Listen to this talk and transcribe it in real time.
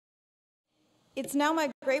It's now my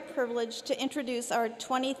great privilege to introduce our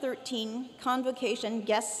 2013 Convocation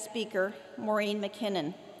guest speaker, Maureen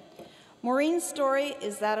McKinnon. Maureen's story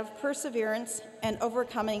is that of perseverance and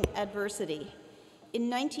overcoming adversity. In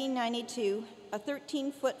 1992, a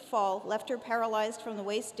 13-foot fall left her paralyzed from the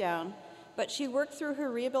waist down, but she worked through her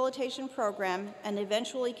rehabilitation program and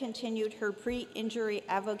eventually continued her pre-injury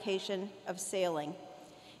avocation of sailing.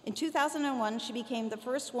 In 2001, she became the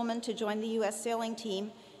first woman to join the U.S. sailing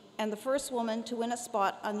team and the first woman to win a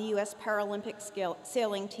spot on the U.S. Paralympic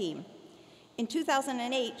sailing team. In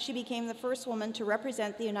 2008, she became the first woman to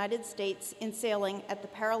represent the United States in sailing at the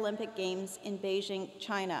Paralympic Games in Beijing,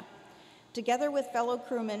 China. Together with fellow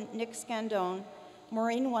crewman Nick Scandone,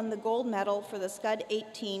 Maureen won the gold medal for the Scud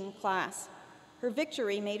 18 class. Her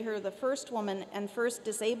victory made her the first woman and first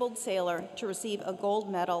disabled sailor to receive a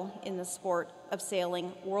gold medal in the sport of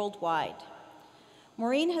sailing worldwide.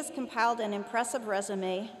 Maureen has compiled an impressive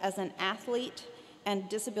resume as an athlete and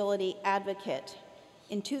disability advocate.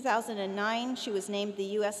 In 2009, she was named the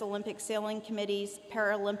U.S. Olympic Sailing Committee's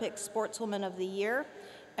Paralympic Sportswoman of the Year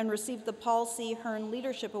and received the Paul C. Hearn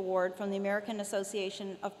Leadership Award from the American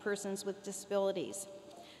Association of Persons with Disabilities.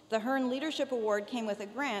 The Hearn Leadership Award came with a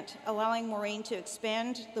grant allowing Maureen to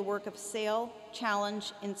expand the work of Sail,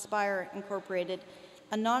 Challenge, Inspire Incorporated,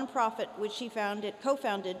 a nonprofit which she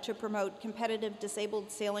co-founded to promote competitive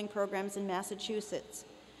disabled sailing programs in Massachusetts.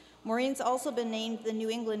 Maureen's also been named the New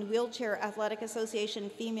England Wheelchair Athletic Association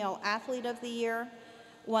Female Athlete of the Year,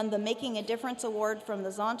 won the Making a Difference Award from the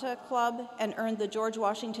Zonta Club, and earned the George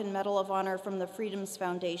Washington Medal of Honor from the Freedoms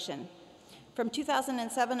Foundation. From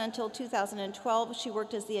 2007 until 2012, she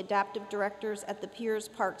worked as the adaptive directors at the Piers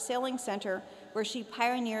Park Sailing Center, where she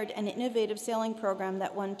pioneered an innovative sailing program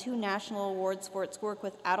that won 2 national awards for its work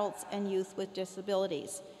with adults and youth with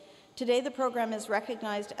disabilities. Today, the program is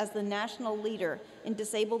recognized as the national leader in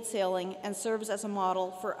disabled sailing and serves as a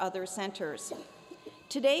model for other centers.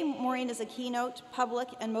 Today, Maureen is a keynote, public,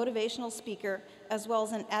 and motivational speaker, as well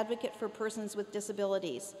as an advocate for persons with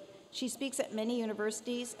disabilities. She speaks at many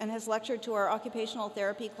universities and has lectured to our occupational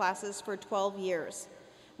therapy classes for 12 years.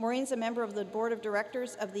 Maureen's a member of the board of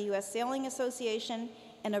directors of the U.S. Sailing Association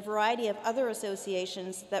and a variety of other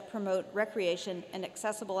associations that promote recreation and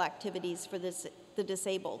accessible activities for the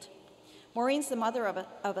disabled. Maureen's the mother of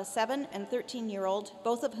a 7- and 13-year-old,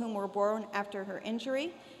 both of whom were born after her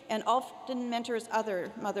injury, and often mentors other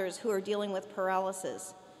mothers who are dealing with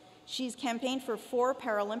paralysis. She's campaigned for 4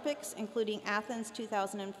 Paralympics, including Athens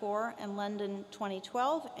 2004 and London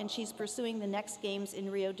 2012, and she's pursuing the next Games in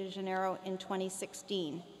Rio de Janeiro in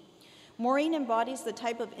 2016. Maureen embodies the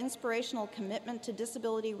type of inspirational commitment to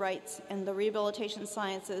disability rights and the rehabilitation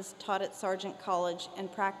sciences taught at Sargent College and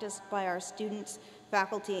practiced by our students,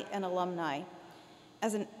 faculty, and alumni.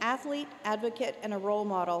 As an athlete, advocate, and a role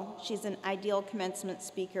model, she's an ideal commencement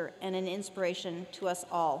speaker and an inspiration to us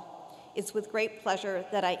all. It's with great pleasure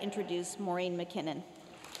that I introduce Maureen McKinnon.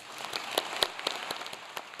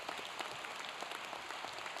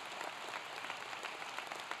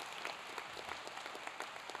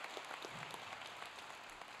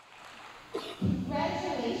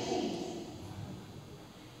 Congratulations!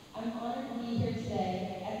 I'm honored to be here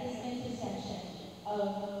today at this intersection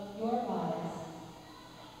of your lives.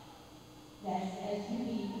 That as you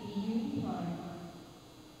leave you behind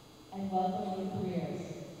and welcome your careers.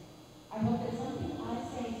 I hope that something I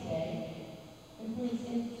say today proves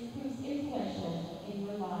influential in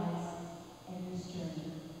your lives and this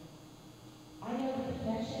journey. I know that the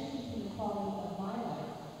connection between the quality of my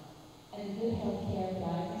life and the good health care that I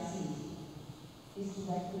receive is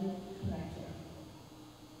directly connected.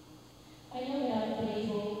 I know that I've been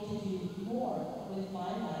able to do more with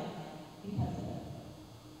my life because of it.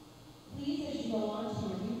 Please, as you go on to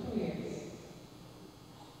your new careers,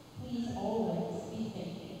 please always be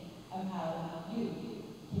thinking of how you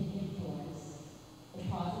can influence the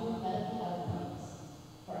positive medical outcomes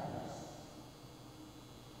for others.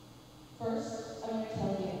 First, I want to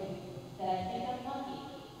tell you that I think I'm lucky.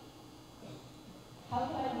 How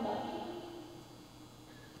could I be lucky?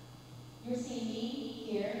 You're seeing me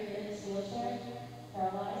here in this wheelchair,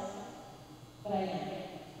 paralyzed, but I am.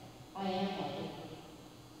 I am lucky.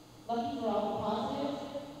 Lucky for all the positive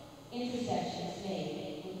intersections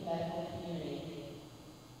made with the medical community.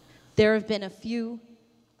 There have been a few,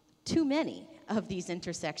 too many, of these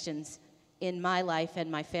intersections in my life and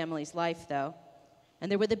my family's life, though, and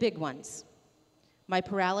there were the big ones. My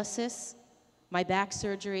paralysis, my back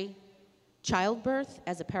surgery, childbirth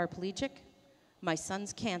as a paraplegic, my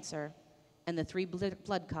son's cancer, and the 3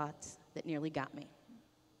 blood clots that nearly got me.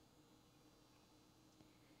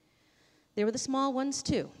 There were the small ones,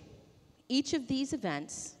 too. Each of these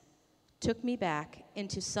events took me back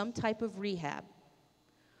into some type of rehab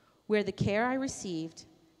where the care I received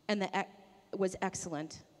and was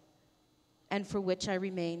excellent, and for which I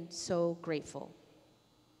remain so grateful.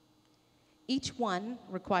 Each one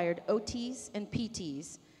required OTs and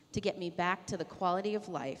PTs to get me back to the quality of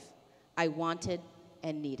life I wanted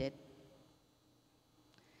and needed.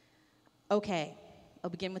 Okay, I'll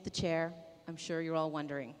begin with the chair. I'm sure you're all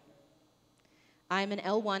wondering. I'm an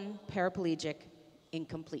L1 paraplegic,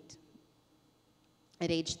 incomplete.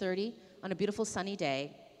 At age 30, on a beautiful sunny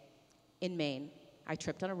day in Maine, I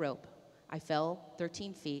tripped on a rope. I fell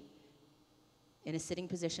 13 feet in a sitting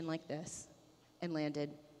position like this and landed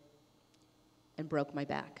and broke my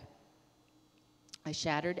back. I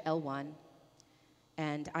shattered L1,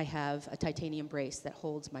 and I have a titanium brace that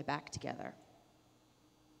holds my back together.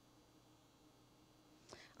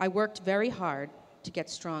 I worked very hard to get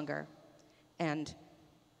stronger and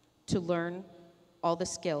to learn all the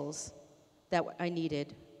skills that I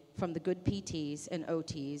needed from the good PTs and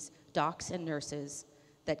OTs, docs and nurses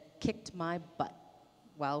that kicked my butt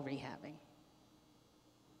while rehabbing.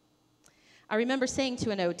 I remember saying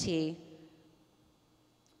to an OT,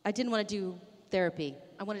 I didn't want to do therapy.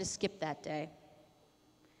 I wanted to skip that day.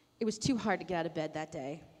 It was too hard to get out of bed that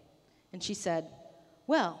day. And she said,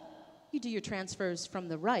 well, you do your transfers from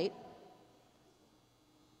the right,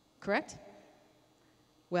 correct?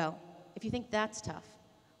 Well, if you think that's tough,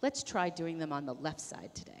 let's try doing them on the left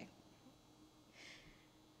side today.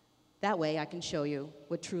 That way I can show you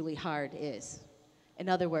what truly hard is. In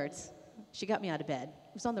other words, she got me out of bed.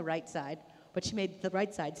 It was on the right side, but she made the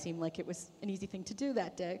right side seem like it was an easy thing to do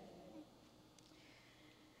that day.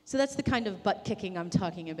 So that's the kind of butt kicking I'm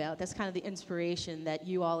talking about. That's kind of the inspiration that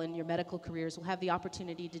you all in your medical careers will have the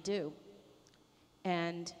opportunity to do.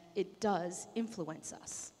 And it does influence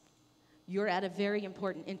us. You're at a very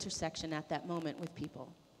important intersection at that moment with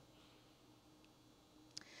people.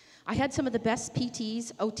 I had some of the best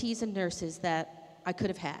PTs, OTs, and nurses that I could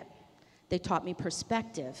have had. They taught me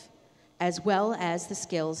perspective, as well as the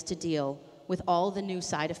skills to deal with all the new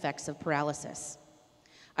side effects of paralysis.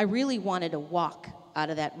 I really wanted to walk out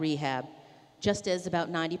of that rehab, just as about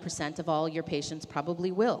 90% of all your patients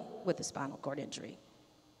probably will with a spinal cord injury.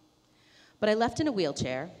 But I left in a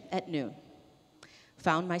wheelchair at noon,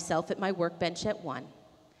 found myself at my workbench at 1,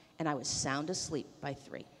 and I was sound asleep by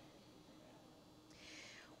 3.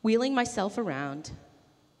 Wheeling myself around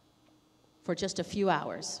for just a few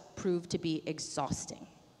hours proved to be exhausting.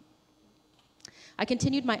 I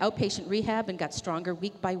continued my outpatient rehab and got stronger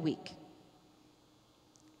week by week,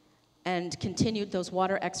 and continued those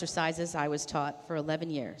water exercises I was taught for 11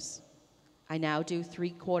 years. I now do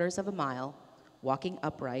 3/4 of a mile walking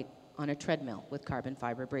upright on a treadmill with carbon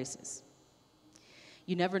fiber braces.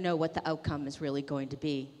 You never know what the outcome is really going to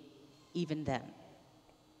be, even then.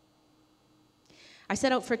 I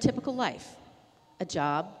set out for a typical life: a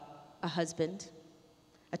job, a husband,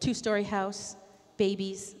 a 2-story house,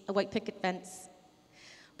 babies, a white picket fence.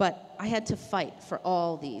 But I had to fight for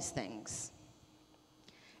all these things.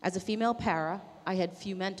 As a female para, I had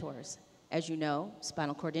few mentors. As you know,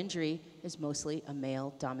 spinal cord injury is mostly a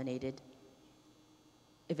male-dominated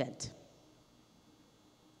event.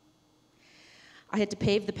 I had to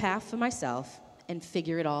pave the path for myself and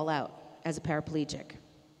figure it all out as a paraplegic.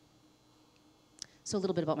 So a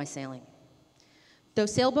little bit about my sailing. Though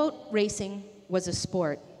sailboat racing was a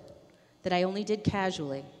sport that I only did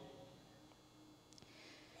casually,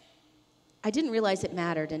 I didn't realize it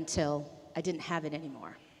mattered until I didn't have it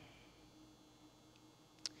anymore.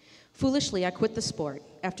 Foolishly, I quit the sport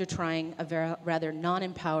after trying a rather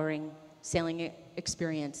non-empowering sailing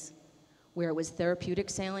experience where it was therapeutic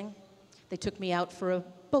sailing. They took me out for a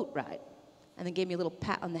boat ride and then gave me a little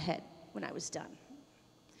pat on the head when I was done.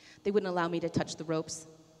 They wouldn't allow me to touch the ropes.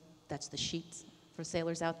 That's the sheets for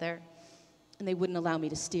sailors out there. And they wouldn't allow me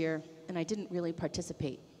to steer, and I didn't really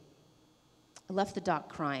participate. I left the dock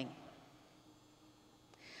crying.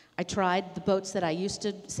 I tried the boats that I used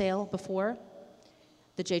to sail before,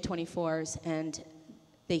 the J24s, and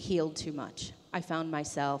they heeled too much. I found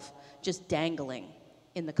myself just dangling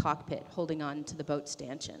in the cockpit, holding on to the boat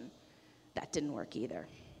stanchion. That didn't work either.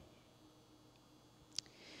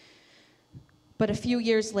 But a few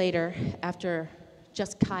years later, after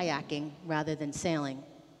just kayaking rather than sailing,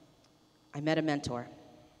 I met a mentor.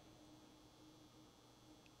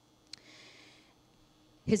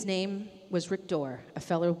 His name was Rick Dorr, a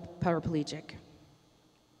fellow paraplegic.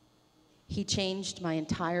 He changed my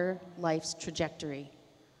entire life's trajectory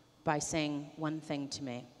by saying one thing to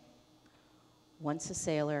me: once a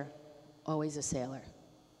sailor, always a sailor.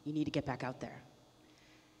 You need to get back out there.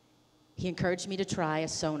 He encouraged me to try a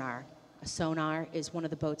sonar. A sonar is one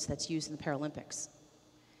of the boats that's used in the Paralympics.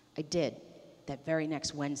 I did that very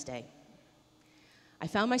next Wednesday. I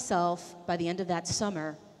found myself, by the end of that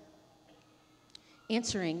summer,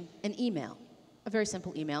 answering an email, a very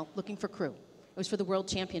simple email, looking for crew. It was for the World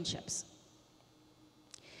Championships.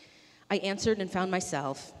 I answered and found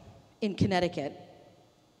myself in Connecticut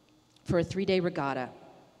for a 3-day regatta.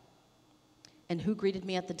 And who greeted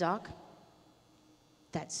me at the dock?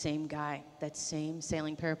 That same guy, that same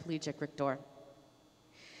sailing paraplegic, Rick Dorr.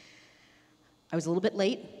 I was a little bit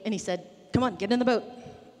late, and he said, "Come on, get in the boat."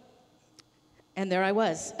 And there I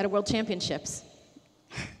was at a World Championships.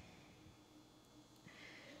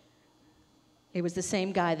 It was the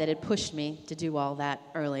same guy that had pushed me to do all that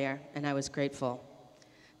earlier, and I was grateful.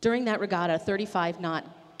 During that regatta, a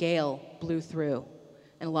 35-knot gale blew through,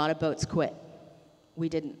 and a lot of boats quit. We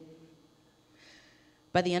didn't.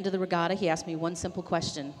 By the end of the regatta, he asked me one simple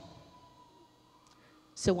question.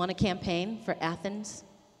 "So want to campaign for Athens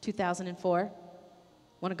 2004?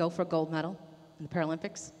 Want to go for a gold medal in the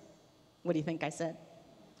Paralympics?" What do you think I said?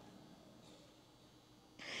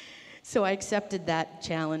 So I accepted that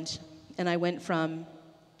challenge, and I went from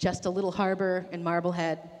just a little harbor in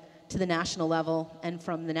Marblehead to the national level, and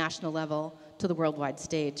from the national level to the worldwide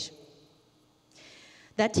stage.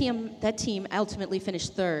 That team ultimately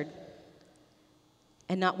finished third,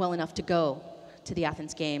 and not well enough to go to the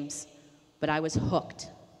Athens Games, but I was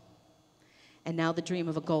hooked. And now the dream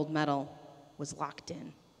of a gold medal was locked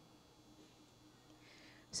in.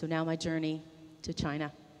 So now my journey to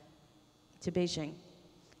China, to Beijing.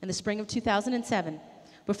 In the spring of 2007,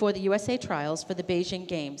 before the USA trials for the Beijing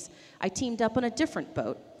Games, I teamed up on a different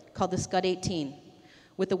boat called the Scud 18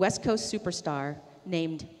 with a West Coast superstar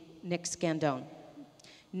named Nick Scandone.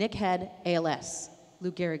 Nick had ALS,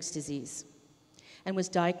 Lou Gehrig's disease, and was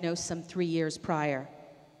diagnosed some 3 years prior.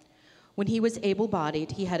 When he was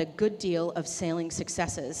able-bodied, he had a good deal of sailing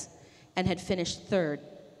successes and had finished third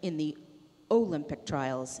in the Olympic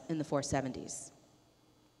trials in the 470s.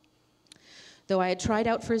 Though I had tried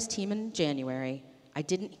out for his team in January, I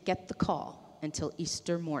didn't get the call until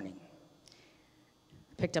Easter morning.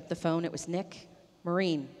 I picked up the phone, it was Nick.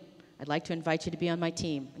 "Maureen, I'd like to invite you to be on my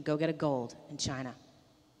team and go get a gold in China."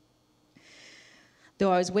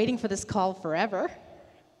 Though I was waiting for this call forever,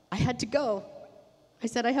 I had to go. I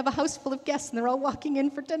said, "I have a house full of guests and they're all walking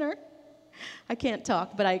in for dinner. I can't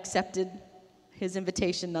talk," but I accepted his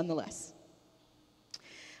invitation nonetheless.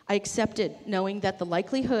 I accepted knowing that the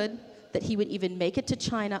likelihood that he would even make it to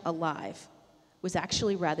China alive was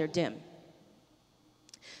actually rather dim.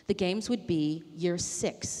 The Games would be year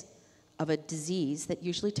 6 of a disease that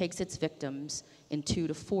usually takes its victims in 2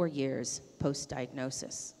 to 4 years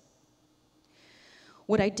post-diagnosis.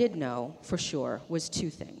 What I did know for sure was 2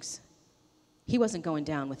 things. He wasn't going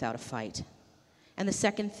down without a fight. And the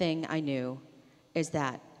second thing I knew is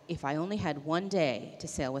that if I only had one day to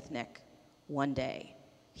sail with Nick, one day,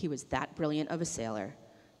 he was that brilliant of a sailor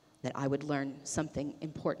that I would learn something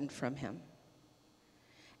important from him.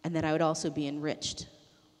 And that I would also be enriched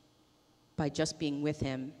by just being with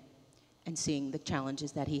him and seeing the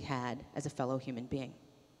challenges that he had as a fellow human being.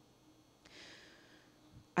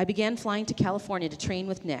 I began flying to California to train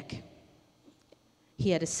with Nick.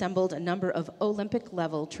 He had assembled a number of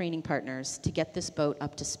Olympic-level training partners to get this boat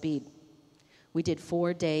up to speed. We did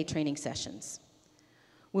 4-day training sessions.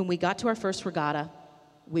 When we got to our first regatta,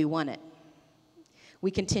 we won it. We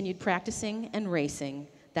continued practicing and racing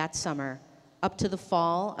that summer up to the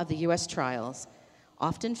fall of the US trials,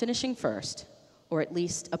 often finishing first, or at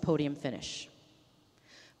least a podium finish.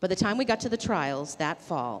 By the time we got to the trials that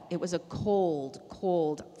fall, it was a cold,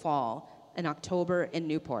 cold fall in October in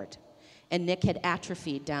Newport, and Nick had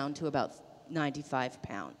atrophied down to about 95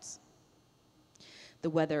 pounds. The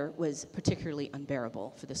weather was particularly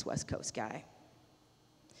unbearable for this West Coast guy.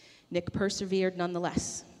 Nick persevered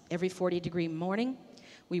nonetheless. Every 40-degree morning,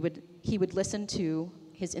 he would listen to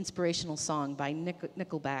his inspirational song by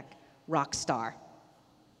Nickelback, Rock Star.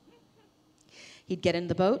 He'd get in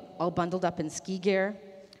the boat, all bundled up in ski gear.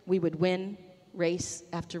 We would win race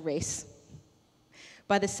after race.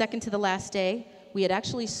 By the second to the last day, we had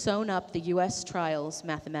actually sewn up the US trials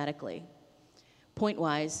mathematically.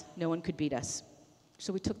 Point-wise, no one could beat us.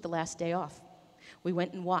 So we took the last day off. We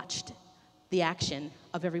went and watched the action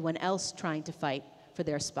of everyone else trying to fight for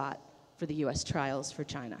their spot for the US trials for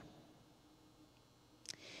China.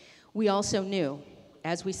 We also knew,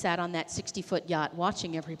 as we sat on that 60-foot yacht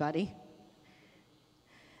watching everybody,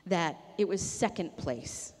 that it was second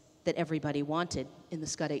place that everybody wanted in the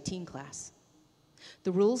Scud 18 class.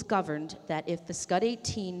 The rules governed that if the Scud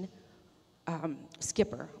 18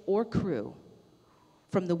 skipper or crew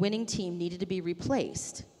from the winning team needed to be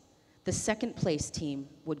replaced, the second place team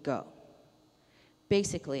would go.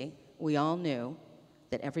 Basically, we all knew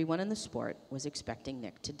that everyone in the sport was expecting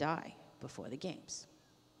Nick to die before the games.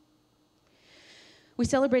 We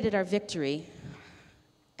celebrated our victory,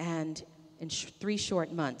 and in 3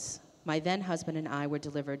 short months, my then husband and I were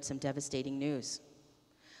delivered some devastating news.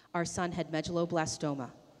 Our son had medulloblastoma,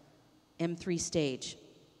 M3 stage.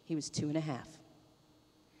 He was 2.5.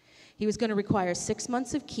 He was going to require 6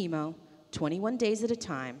 months of chemo, 21 days at a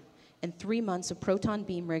time, and 3 months of proton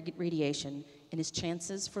beam radiation, and his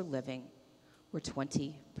chances for living were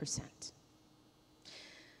 20%.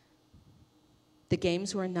 The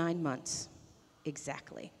games were in 9 months,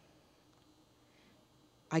 exactly.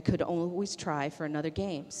 I could always try for another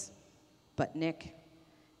games, but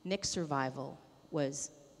Nick's survival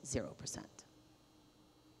was 0%.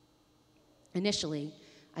 Initially,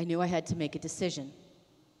 I knew I had to make a decision.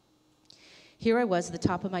 Here I was at the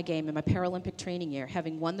top of my game in my Paralympic training year,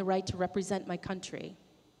 having won the right to represent my country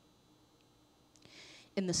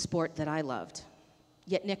in the sport that I loved.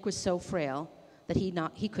 Yet Nick was so frail that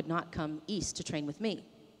he could not come east to train with me.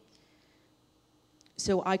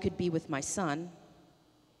 So I could be with my son,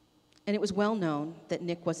 and it was well known that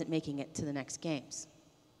Nick wasn't making it to the next games.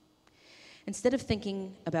 Instead of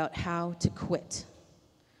thinking about how to quit,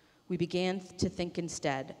 we began to think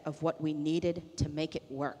instead of what we needed to make it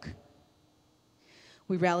work.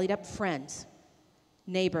 We rallied up friends,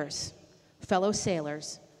 neighbors, fellow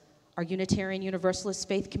sailors, our Unitarian Universalist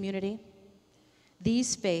faith community.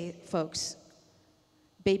 These folks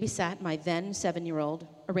babysat my then 7-year-old,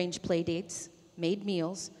 arranged play dates, made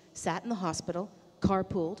meals, sat in the hospital,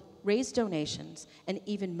 carpooled, raised donations, and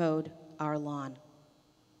even mowed our lawn.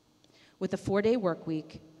 With a 4-day work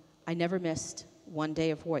week, I never missed 1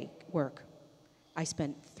 day of work. I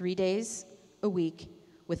spent 3 days a week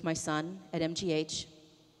with my son at MGH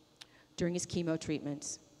during his chemo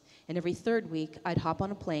treatments. And every 3rd week, I'd hop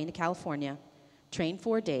on a plane to California, train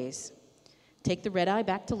 4 days, take the red eye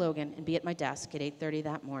back to Logan, and be at my desk at 8:30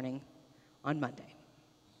 that morning on Monday.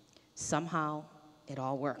 Somehow, it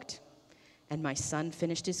all worked. And my son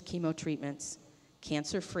finished his chemo treatments,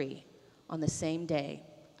 cancer-free, on the same day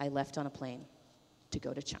I left on a plane to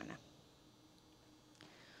go to China.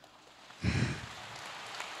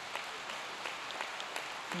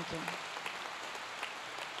 Thank you.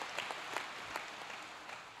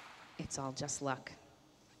 It's all just luck.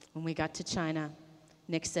 When we got to China,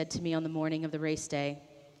 Nick said to me on the morning of the race day,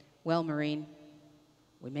 "Well, Maureen,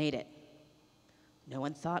 we made it. No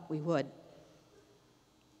one thought we would.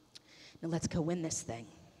 Now let's go win this thing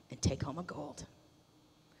and take home a gold.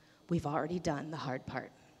 We've already done the hard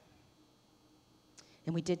part."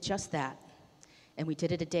 And we did just that, and we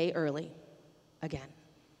did it a day early, again.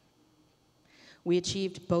 We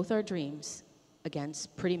achieved both our dreams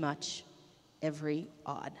against pretty much every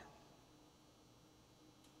odd.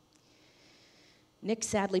 Nick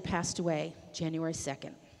sadly passed away January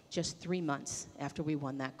 2nd, just 3 months after we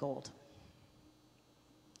won that gold.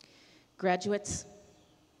 Graduates,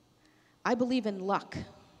 I believe in luck.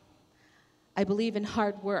 I believe in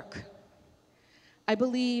hard work. I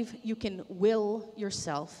believe you can will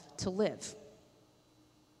yourself to live.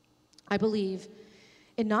 I believe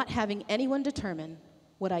in not having anyone determine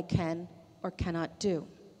what I can or cannot do.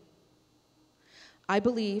 I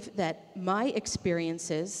believe that my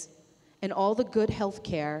experiences and all the good health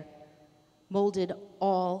care molded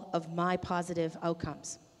all of my positive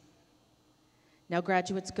outcomes. Now,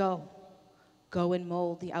 graduates, go and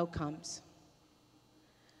mold the outcomes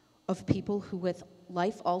of people who with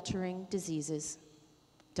life-altering diseases,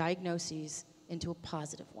 diagnoses into a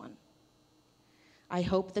positive one. I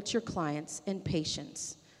hope that your clients and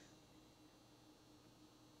patients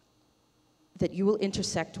that you will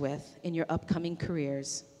intersect with in your upcoming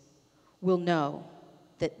careers will know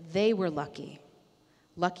that they were lucky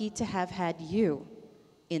to have had you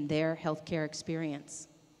in their healthcare experience.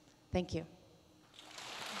 Thank you.